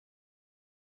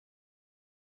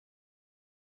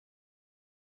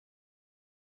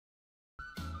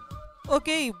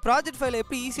Okay, project ஃபைலை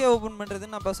எப்படி ஈஸியாக ஓப்பன்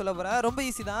பண்ணுறதுன்னு நான் இப்போ சொல்ல போகிறேன். ரொம்ப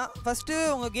ஈஸி தான். ஃபஸ்ட்டு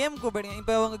உங்கள் கேமுக்கு போயிடுங்க.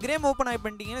 இப்போ உங்கள் கேம் ஓப்பன் ஆகி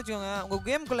பண்ணிட்டீங்கன்னு வச்சுக்கோங்க. உங்கள்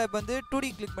கேமுக்குள்ளே இப்போ வந்து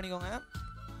 2D கிளிக் பண்ணிக்கோங்க.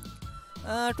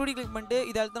 2D கிளிக் பண்ணிட்டு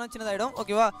இது அழுத்தினா சின்னதாகிடும்.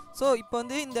 ஓகேவா? ஸோ இப்போ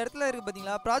வந்து இந்த இடத்துல இருக்குது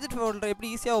பார்த்தீங்களா, ப்ராஜெக்ட் ஃபோல்டரை எப்படி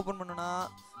ஈஸியாக ஓப்பன் பண்ணணும்னா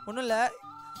ஒன்றும் இல்லை,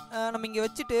 நம்ம இங்கே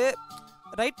வச்சுட்டு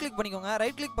ரைட் கிளிக் பண்ணிக்கோங்க.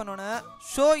 ரைட் கிளிக் பண்ணோன்னே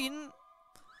ஷோ இன்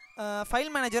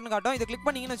ஃபைல் மேனேஜர்னு காட்டும். இதை கிளிக்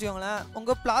பண்ணிங்கன்னு வச்சுக்கோங்களேன்,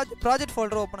 உங்கள் ப்ராஜெக்ட்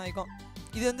ஃபோல்டர் ஓப்பன் ஆகிக்கும்.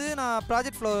 இது வந்து நான்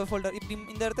ப்ராஜெக்ட் ஃபோல்டர் இப்படி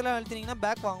இந்த இடத்துல அழுத்தினீங்கன்னா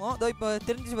பேக் வாங்கும். அதோ இப்போ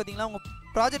தெரிஞ்சிச்சு பார்த்தீங்களா, உங்கள்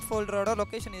ப்ராஜெக்ட் ஃபோல்டரோட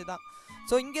லொக்கேஷன் இது தான்.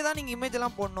 ஸோ இங்கே தான் நீங்கள் இமேஜ்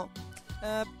எல்லாம் போடணும்.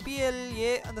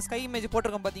 PLA அந்த ஸ்கை இமேஜ்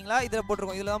போட்டிருக்கோம் பார்த்தீங்களா, இதில்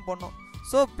போட்டிருக்கோம், இதில் தான் போடணும்.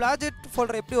 ஸோ ப்ராஜெக்ட்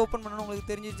ஃபோல்டர் எப்படி ஓப்பன் பண்ணணும் உங்களுக்கு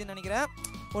தெரிஞ்சிச்சுன்னு நினைக்கிறேன்.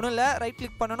 ஒன்றும் இல்லை, ரைட்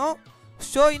கிளிக் பண்ணணும்,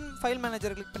 ஷோ இன் ஃபைல்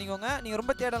மேனேஜர் கிளிக் பண்ணிக்கோங்க. நீங்கள்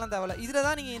ரொம்ப தேடலாம் தேவையில்ல. இதில்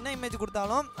தான் நீங்கள் என்ன இமேஜ்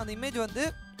கொடுத்தாலும் அந்த இமேஜ் வந்து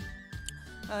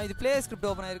இது ப்ளே ஸ்கிரிப்ட்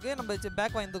ஓப்பன் ஆயிருக்கு, நம்ம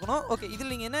பேக் வாங்கிக்கணும். ஓகே,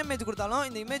 இதில் நீங்கள் என்ன இமேஜ் கொடுத்தாலும்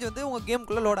இந்த இமேஜ் வந்து உங்கள்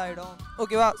கேமுக்குள்ளே லோட் ஆகிடும்.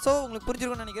 ஓகேவா? ஸோ உங்களுக்கு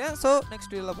புரிஞ்சிருக்கும்னு நினைக்கிறேன். ஸோ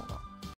நெக்ஸ்ட் வீடியோவில் பார்க்கலாம்.